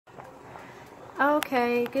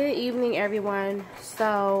Okay, good evening everyone.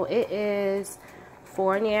 So it is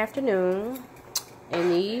 4 in the afternoon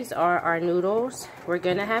and these are our noodles. We're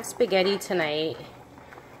gonna have spaghetti tonight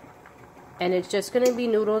and it's just gonna be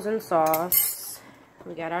noodles and sauce.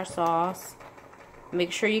 We got our sauce.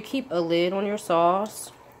 Make sure you keep a lid on your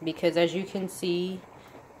sauce because as you can see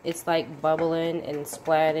it's like bubbling and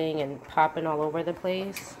splatting and popping all over the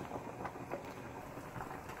place.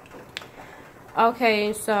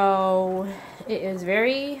 Okay, so it is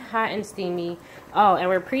very hot and steamy. Oh, and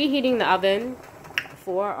we're preheating the oven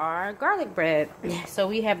for our garlic bread. So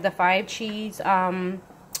we have the 5 cheese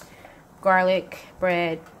garlic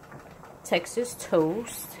bread Texas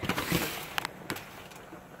toast.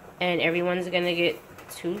 And everyone's gonna get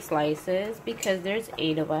 2 slices because there's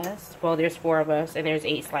 8 of us. Well, there's 4 of us and there's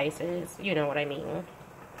 8 slices. You know what I mean.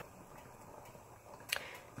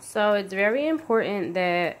 So it's very important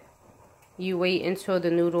that you wait until the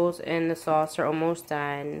noodles and the sauce are almost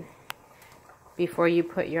done before you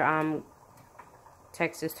put your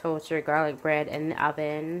Texas toast or garlic bread in the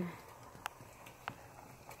oven.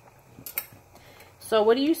 So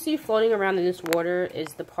what do you see floating around in this water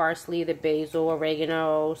is the parsley, the basil,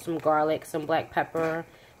 oregano, some garlic, some black pepper.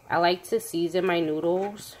 I like to season my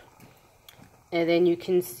noodles. And then you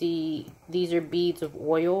can see these are beads of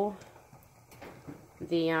oil.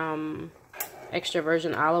 The extra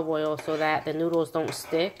virgin olive oil so that the noodles don't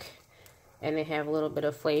stick and they have a little bit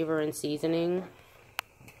of flavor and seasoning.